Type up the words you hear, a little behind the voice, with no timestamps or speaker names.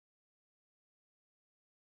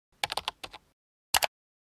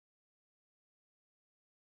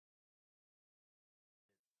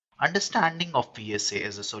Understanding of PSA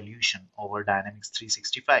as a solution over Dynamics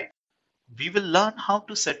 365. We will learn how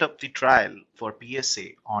to set up the trial for PSA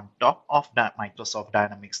on top of Microsoft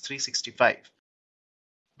Dynamics 365.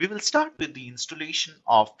 We will start with the installation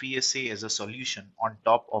of PSA as a solution on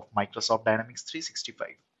top of Microsoft Dynamics 365.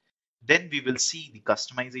 Then we will see the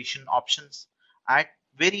customization options at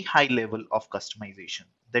very high level of customization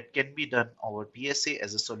that can be done over PSA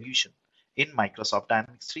as a solution in Microsoft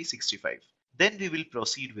Dynamics 365. Then we will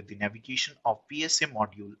proceed with the navigation of PSA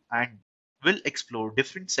module and will explore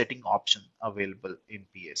different setting options available in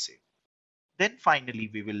PSA. Then finally,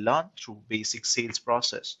 we will learn through basic sales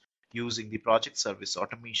process using the project service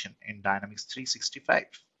automation in Dynamics 365.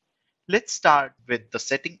 Let's start with the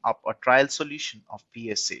setting up a trial solution of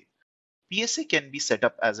PSA. PSA can be set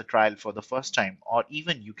up as a trial for the first time, or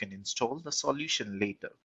even you can install the solution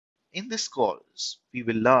later. In this course, we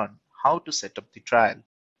will learn how to set up the trial.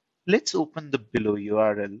 Let's open the below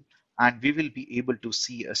URL and we will be able to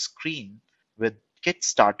see a screen with Get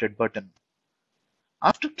Started button.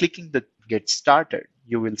 After clicking the Get Started,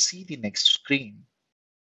 you will see the next screen.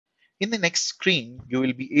 In the next screen, you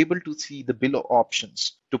will be able to see the below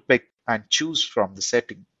options to pick and choose from the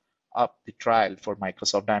setting up the trial for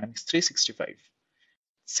Microsoft Dynamics 365.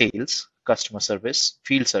 Sales, customer service,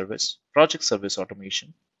 field service, project service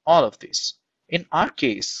automation, all of these. In our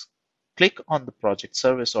case, click on the project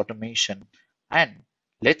service automation and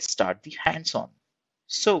let's start the hands-on.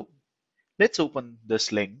 So let's open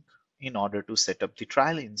this link in order to set up the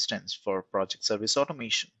trial instance for project service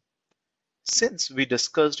automation. Since we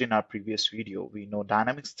discussed in our previous video, we know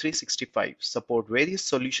Dynamics 365 support various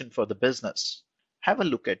solutions for the business. Have a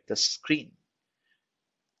look at the screen.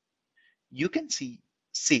 You can see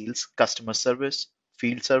sales, customer service,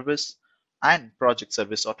 field service, and project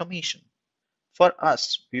service automation. For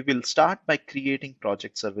us, we will start by creating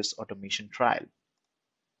project service automation trial.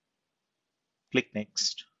 Click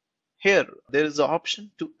Next. Here, there is an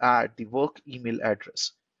option to add the work email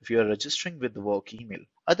address if you are registering with the work email.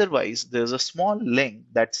 Otherwise, there's a small link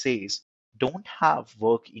that says don't have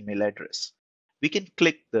work email address. We can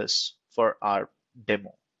click this for our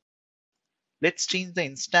demo. Let's change the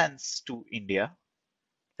instance to India.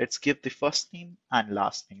 Let's give the first name and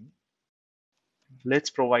last name. Let's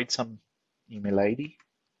provide some email ID,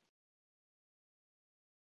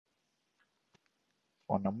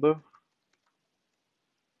 phone number.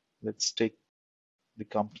 Let's take the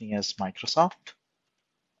company as Microsoft.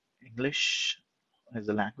 English as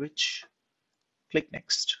a language. Click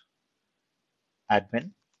Next.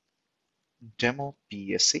 Admin, demo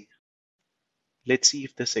PSA. Let's see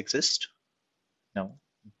if this exists. No,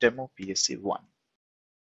 demo PSA 1.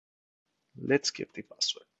 Let's give the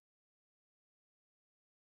password.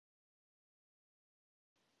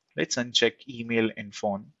 Let's uncheck email and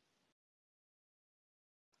phone.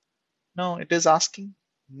 Now it is asking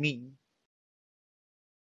me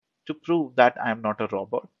to prove that I am not a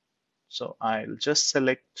robot. So I'll just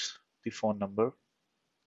select the phone number.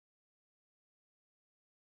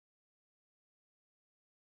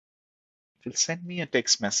 It will send me a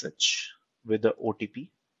text message with the OTP.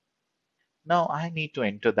 Now I need to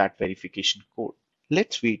enter that verification code.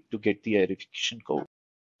 Let's wait to get the verification code.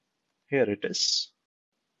 Here it is.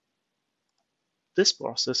 This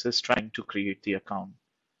process is trying to create the account.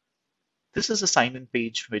 This is a sign-in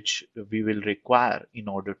page which we will require in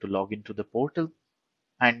order to log into the portal.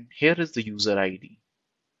 And here is the user ID.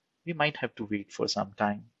 We might have to wait for some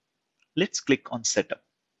time. Let's click on Setup.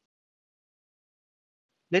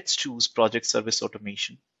 Let's choose Project Service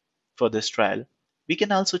Automation for this trial. We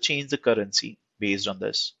can also change the currency based on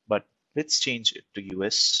this, but let's change it to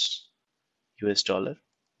US dollar,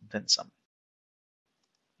 then some.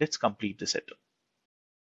 Let's complete the setup.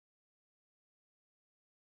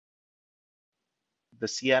 The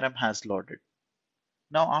CRM has loaded.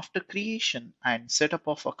 Now after creation and setup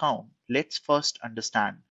of account, let's first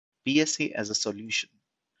understand PSA as a solution.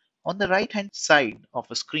 On the right hand side of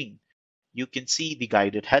a screen, you can see the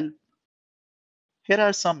guided help. Here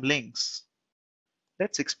are some links.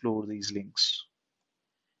 Let's explore these links.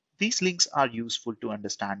 These links are useful to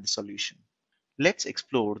understand the solution. Let's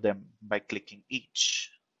explore them by clicking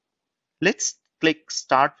each. Let's click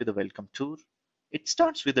Start with a welcome tour. It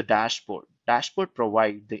starts with a dashboard. Dashboard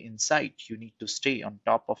provides the insight you need to stay on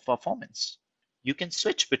top of performance. You can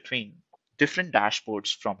switch between different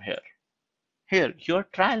dashboards from here. Here, your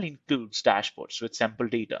trial includes dashboards with sample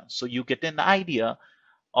data, so you get an idea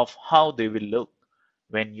of how they will look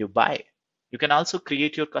when you buy. You can also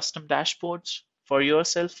create your custom dashboards for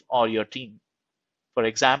yourself or your team. For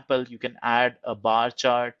example, you can add a bar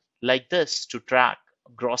chart like this to track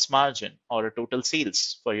gross margin or a total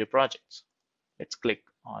sales for your projects. Let's click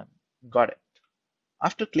on Got it.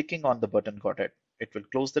 After clicking on the button Got it, it will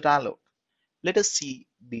close the dialog. Let us see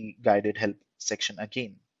the guided help section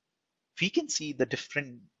again. We can see the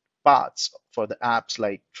different parts for the apps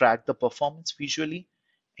like track the performance visually,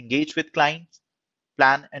 engage with clients,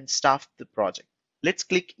 plan and staff the project. Let's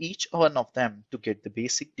click each one of them to get the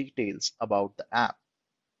basic details about the app.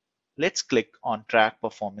 Let's click on track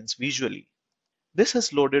performance visually. This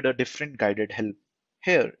has loaded a different guided help.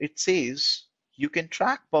 Here it says you can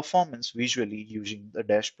track performance visually using the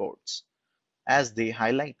dashboards, as they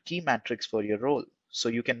highlight key metrics for your role, so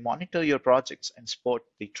you can monitor your projects and spot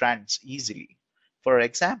the trends easily. For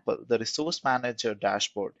example, the Resource Manager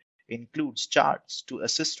dashboard includes charts to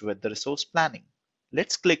assist with the resource planning.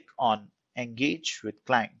 Let's click on Engage with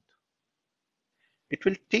Client. It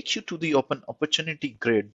will take you to the Open Opportunity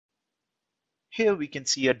grid. Here we can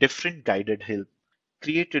see a different guided help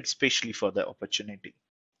created specially for the opportunity.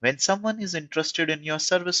 When someone is interested in your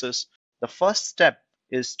services, the first step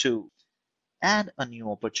is to add a new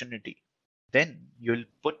opportunity. Then you'll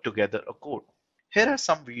put together a code. Here are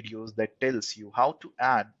some videos that tells you how to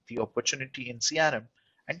add the opportunity in CRM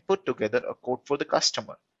and put together a code for the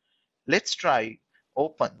customer. Let's try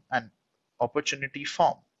open an opportunity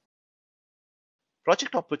form.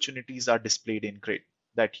 Project opportunities are displayed in grid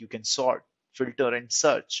that you can sort, filter, and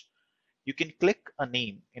search. You can click a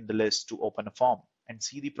name in the list to open a form and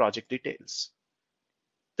see the project details.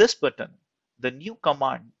 This button, the new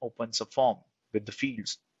command, opens a form with the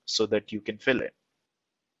fields so that you can fill it.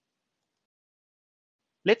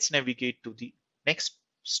 Let's navigate to the next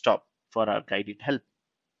stop for our guided help.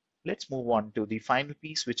 Let's move on to the final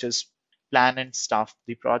piece, which is plan and staff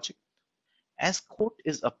the project. As code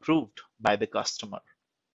is approved by the customer,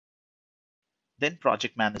 then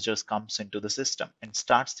project managers comes into the system and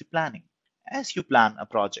starts the planning. As you plan a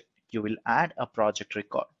project, you will add a project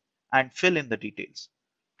record and fill in the details.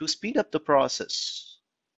 To speed up the process,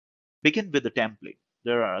 begin with the template.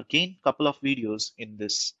 There are again a couple of videos in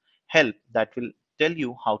this help that will tell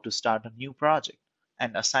you how to start a new project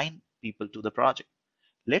and assign people to the project.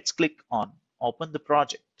 Let's click on Open the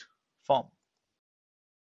Project form.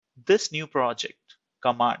 This new project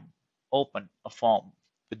command open a form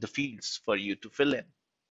with the fields for you to fill in.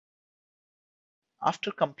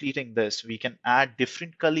 After completing this, we can add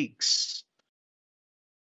different colleagues.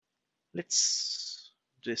 Let's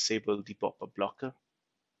disable the pop-up blocker.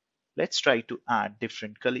 Let's try to add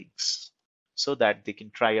different colleagues so that they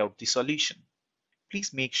can try out the solution.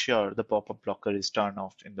 Please make sure the pop-up blocker is turned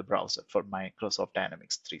off in the browser for Microsoft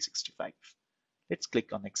Dynamics 365. Let's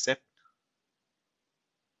click on Accept.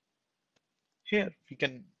 Here we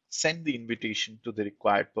can send the invitation to the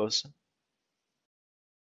required person.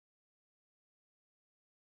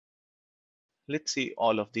 Let's see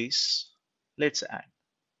all of these. Let's add.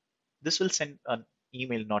 This will send an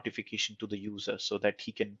email notification to the user so that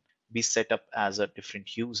he can be set up as a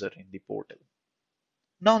different user in the portal.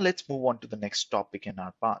 Now let's move on to the next topic in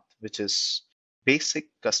our path, which is basic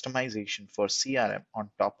customization for CRM on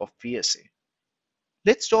top of PSA.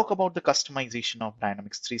 Let's talk about the customization of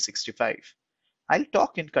Dynamics 365. I'll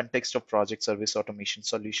talk in context of project service automation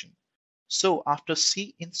solution. So after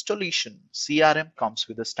C installation, CRM comes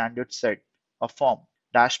with a standard set of form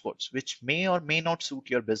dashboards, which may or may not suit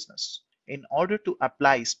your business. In order to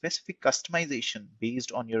apply specific customization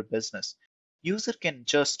based on your business, user can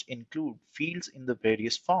just include fields in the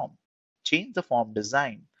various form, change the form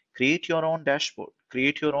design, create your own dashboard,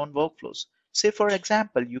 create your own workflows. Say for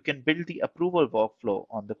example, you can build the approval workflow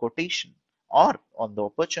on the quotation or on the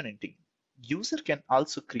opportunity. User can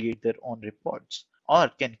also create their own reports or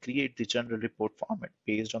can create the general report format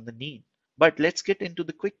based on the need. But let's get into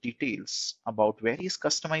the quick details about various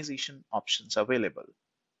customization options available.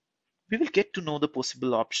 We will get to know the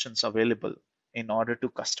possible options available in order to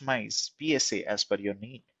customize PSA as per your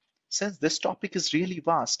need. Since this topic is really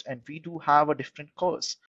vast and we do have a different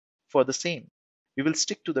course for the same, we will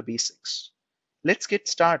stick to the basics. Let's get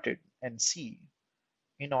started and see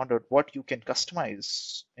in order what you can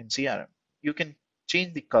customize in CRM. You can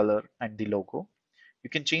change the color and the logo. You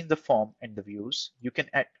can change the form and the views. You can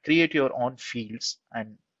create your own fields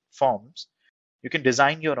and forms. You can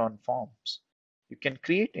design your own forms. You can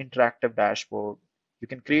create interactive dashboard. You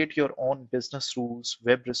can create your own business rules,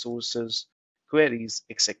 web resources, queries,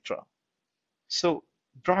 etc. So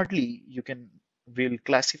broadly, will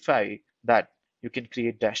classify that you can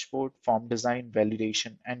create dashboard, form design,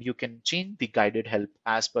 validation, and you can change the guided help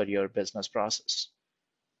as per your business process.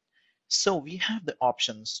 So we have the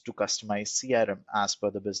options to customize CRM as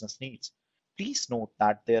per the business needs. Please note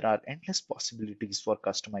that there are endless possibilities for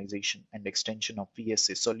customization and extension of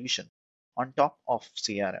PSA solution on top of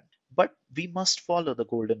CRM. But we must follow the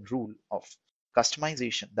golden rule of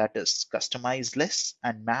customization, that is, customize less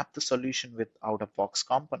and map the solution with out-of-box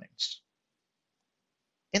components.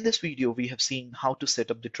 In this video, we have seen how to set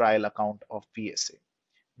up the trial account of PSA.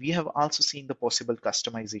 We have also seen the possible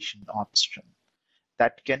customization option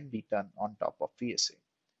that can be done on top of PSA.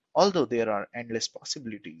 Although there are endless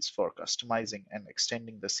possibilities for customizing and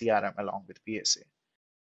extending the CRM along with PSA,